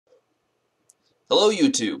Hello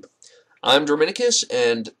YouTube, I'm Dominicus,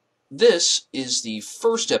 and this is the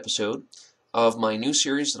first episode of my new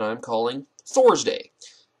series that I'm calling Thorsday.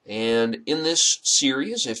 And in this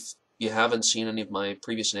series, if you haven't seen any of my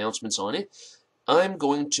previous announcements on it, I'm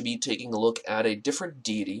going to be taking a look at a different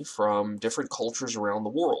deity from different cultures around the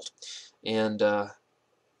world. And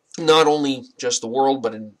not only just the world,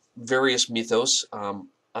 but in various mythos.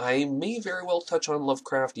 I may very well touch on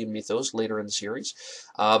Lovecraftian mythos later in the series,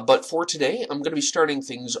 but for today I'm going to be starting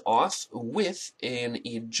things off with an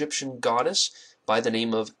Egyptian goddess by the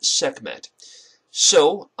name of Sekhmet.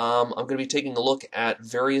 So I'm going to be taking a look at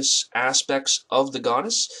various aspects of the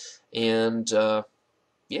goddess, and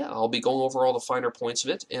yeah, I'll be going over all the finer points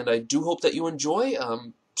of it, and I do hope that you enjoy.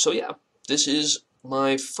 So yeah, this is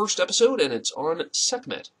my first episode, and it's on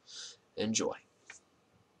Sekhmet. Enjoy.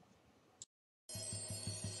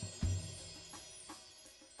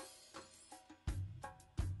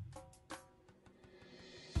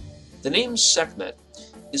 The name Sekhmet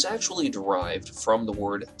is actually derived from the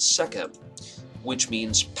word Sekhem, which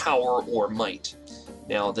means power or might.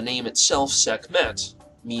 Now, the name itself, Sekhmet,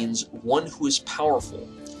 means one who is powerful.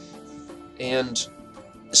 And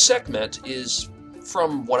Sekhmet is,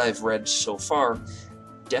 from what I've read so far,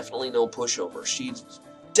 definitely no pushover. She's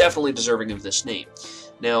definitely deserving of this name.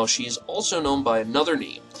 Now, she's also known by another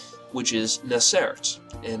name, which is Nesert.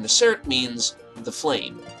 And Nesert means the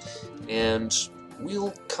flame. And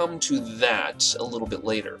we'll come to that a little bit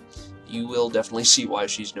later. You will definitely see why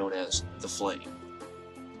she's known as the Flame.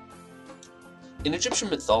 In Egyptian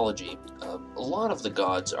mythology, a lot of the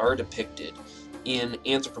gods are depicted in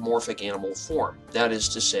anthropomorphic animal form. That is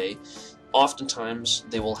to say, oftentimes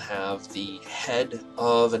they will have the head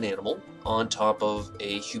of an animal on top of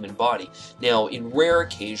a human body. Now, in rare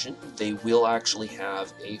occasion, they will actually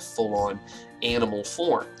have a full-on animal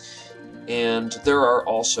form. And there are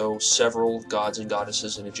also several gods and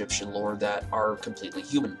goddesses in Egyptian lore that are completely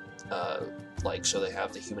human, so they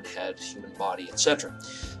have the human head, human body, etc.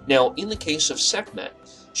 Now, in the case of Sekhmet,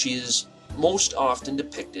 she is most often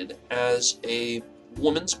depicted as a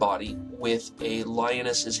woman's body with a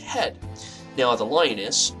lioness's head. Now, the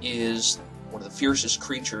lioness is one of the fiercest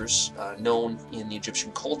creatures known in the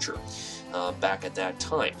Egyptian culture back at that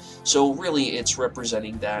time. So really it's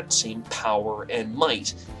representing that same power and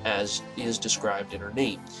might as is described in her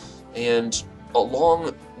name. And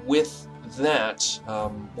along with that,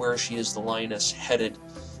 where she is the lioness-headed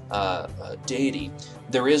deity,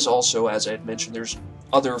 there is also, as I had mentioned, there's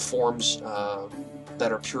other forms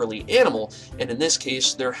that are purely animal, and in this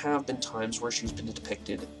case there have been times where she's been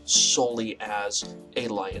depicted solely as a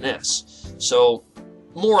lioness. So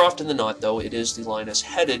more often than not, though, it is the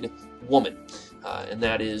lioness-headed woman, and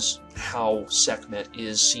that is how Sekhmet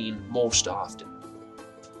is seen most often.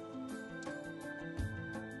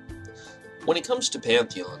 When it comes to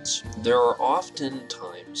pantheons, there are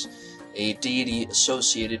oftentimes a deity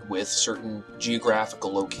associated with certain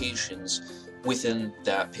geographical locations within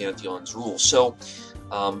that pantheon's rule. So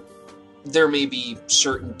there may be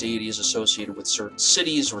certain deities associated with certain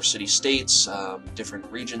cities or city-states, different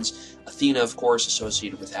regions. Athena, of course,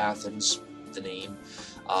 associated with Athens, the name,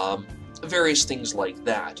 various things like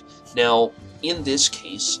that. Now, in this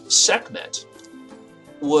case, Sekhmet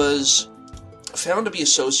was found to be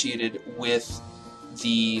associated with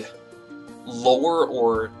the lower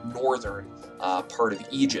or northern part of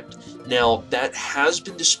Egypt. Now, that has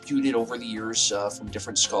been disputed over the years from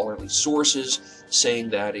different scholarly sources,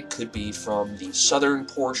 saying that it could be from the southern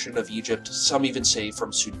portion of Egypt. Some even say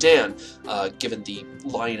from Sudan, given the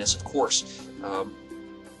lioness, of course.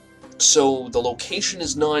 So the location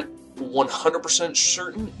is not 100%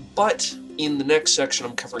 certain, but in the next section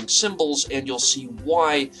I'm covering symbols, and you'll see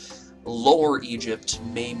why Lower Egypt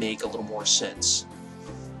may make a little more sense.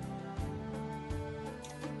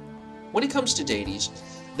 When it comes to deities,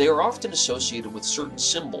 they are often associated with certain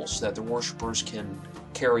symbols that their worshippers can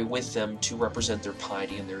carry with them to represent their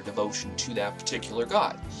piety and their devotion to that particular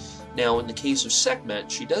god. Now, in the case of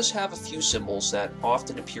Sekhmet, she does have a few symbols that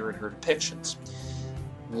often appear in her depictions.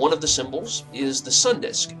 One of the symbols is the sun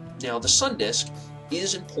disk. Now, the sun disk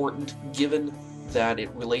is important given that it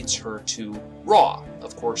relates her to Ra,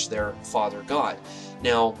 of course, their father god.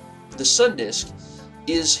 Now, the sun disk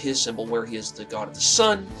is his symbol, where he is the god of the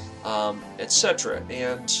sun, etc.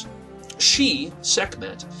 And she,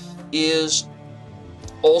 Sekhmet, is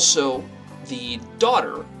also the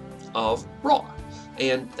daughter of Ra,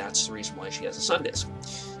 and that's the reason why she has a sun disk.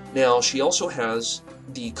 Now, she also has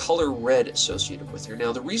the color red associated with her.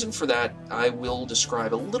 Now, the reason for that I will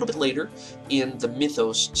describe a little bit later in the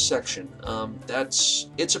mythos section.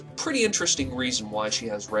 It's a pretty interesting reason why she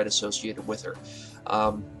has red associated with her.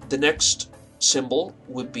 The next symbol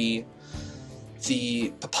would be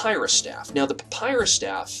the papyrus staff. Now, the papyrus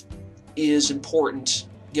staff is important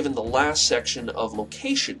given the last section of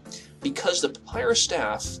location, because the papyrus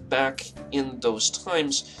staff back in those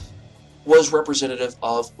times was representative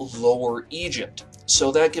of Lower Egypt.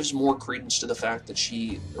 So that gives more credence to the fact that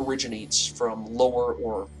she originates from lower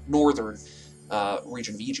or northern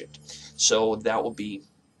region of Egypt. So that will be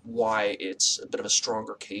why it's a bit of a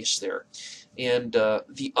stronger case there. And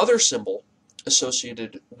the other symbol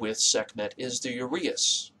associated with Sekhmet is the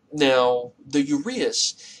uraeus. Now, the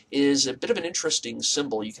uraeus is a bit of an interesting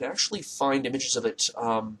symbol. You can actually find images of it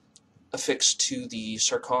affixed to the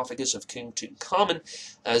sarcophagus of King Tutankhamun,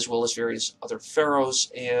 as well as various other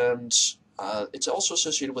pharaohs, and it's also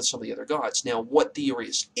associated with some of the other gods. Now, what the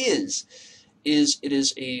uraeus is it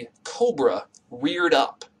is a cobra reared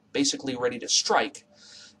up, basically ready to strike,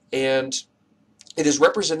 and it is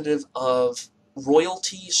representative of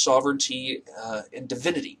royalty, sovereignty, and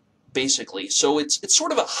divinity, basically. So it's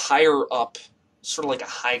sort of a higher up, sort of like a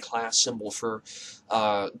high-class symbol for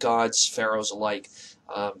gods, pharaohs alike.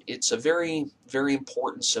 It's a very, very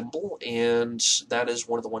important symbol, and that is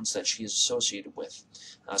one of the ones that she is associated with.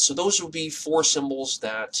 So those would be 4 symbols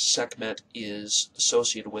that Sekhmet is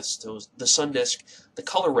associated with: the sun disk, the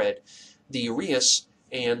color red, the uraeus,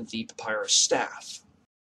 and the papyrus staff.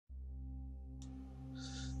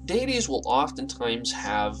 Deities will oftentimes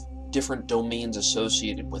have different domains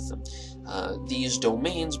associated with them. These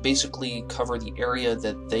domains basically cover the area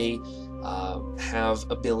that they have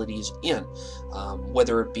abilities in,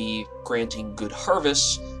 whether it be granting good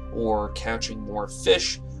harvests, or catching more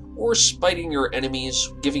fish, or spiting your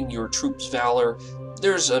enemies, giving your troops valor.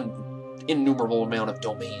 There's an innumerable amount of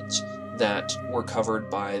domains that were covered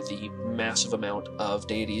by the massive amount of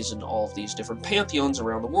deities in all of these different pantheons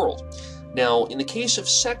around the world. Now, in the case of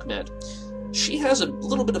Sekhmet, she has a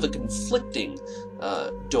little bit of a conflicting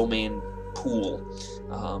domain pool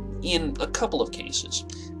in a couple of cases.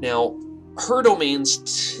 Now, her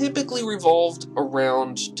domains typically revolved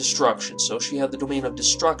around destruction. So she had the domain of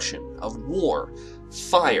destruction, of war,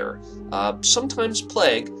 fire, sometimes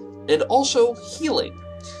plague, and also healing.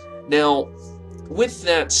 Now, with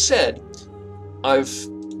that said, I've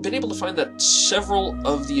been able to find that several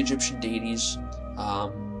of the Egyptian deities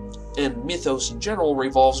and mythos in general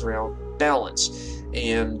revolves around balance.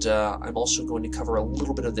 And I'm also going to cover a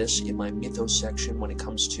little bit of this in my mythos section when it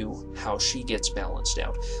comes to how she gets balanced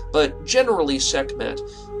out. But generally, Sekhmet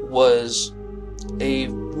was a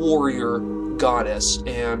warrior goddess,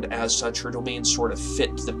 and as such, her domain sort of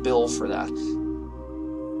fit the bill for that.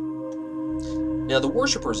 Now, the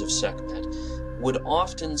worshippers of Sekhmet would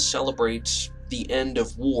often celebrate the end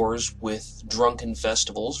of wars with drunken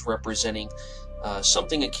festivals representing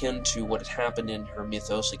something akin to what had happened in her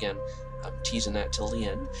mythos. Again, I'm teasing that till the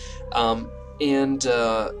end.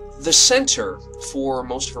 The center for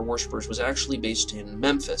most of her worshippers was actually based in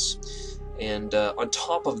Memphis. And on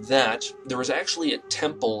top of that, there was actually a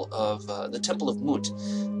temple of the Temple of Mut,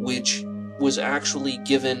 which was actually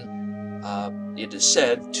given, it is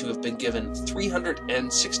said to have been given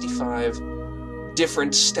 365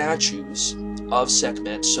 different statues of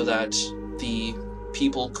Sekhmet, so that the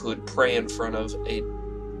people could pray in front of a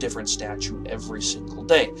different statue every single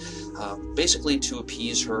day, basically to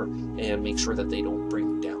appease her and make sure that they don't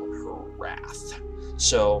bring down her wrath.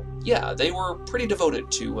 So yeah, they were pretty devoted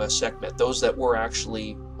to Sekhmet. Those that were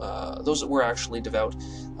actually devout,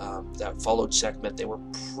 that followed Sekhmet, they were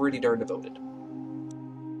pretty darn devoted.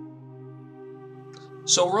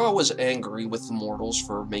 So Ra was angry with the mortals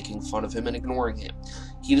for making fun of him and ignoring him.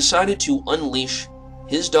 He decided to unleash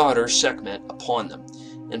his daughter Sekhmet upon them,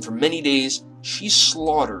 and for many days she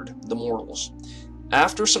slaughtered the mortals.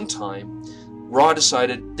 After some time, Ra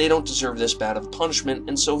decided they don't deserve this bad of a punishment,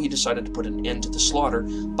 and so he decided to put an end to the slaughter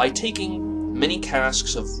by taking many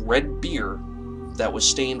casks of red beer that was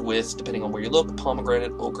stained with, depending on where you look,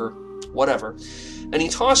 pomegranate, ochre, whatever, and he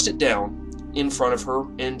tossed it down in front of her,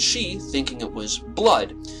 and she, thinking it was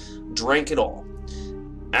blood, drank it all.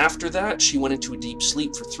 After that, she went into a deep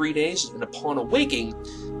sleep for 3 days, and upon awaking,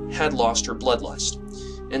 had lost her bloodlust.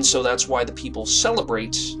 And so that's why the people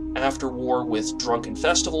celebrate after war with drunken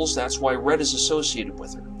festivals. That's why red is associated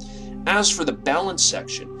with her. As for the balance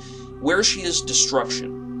section, where she is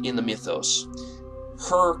destruction in the mythos,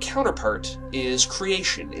 her counterpart is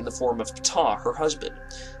creation in the form of Ptah, her husband.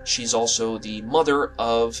 She's also the mother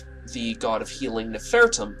of the god of healing,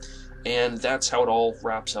 Nefertum, and that's how it all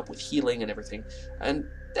wraps up with healing and everything. And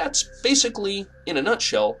that's basically, in a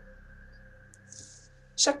nutshell,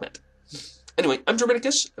 Sekhmet. Anyway, I'm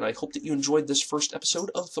Germanicus, and I hope that you enjoyed this first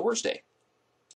episode of Thorsday.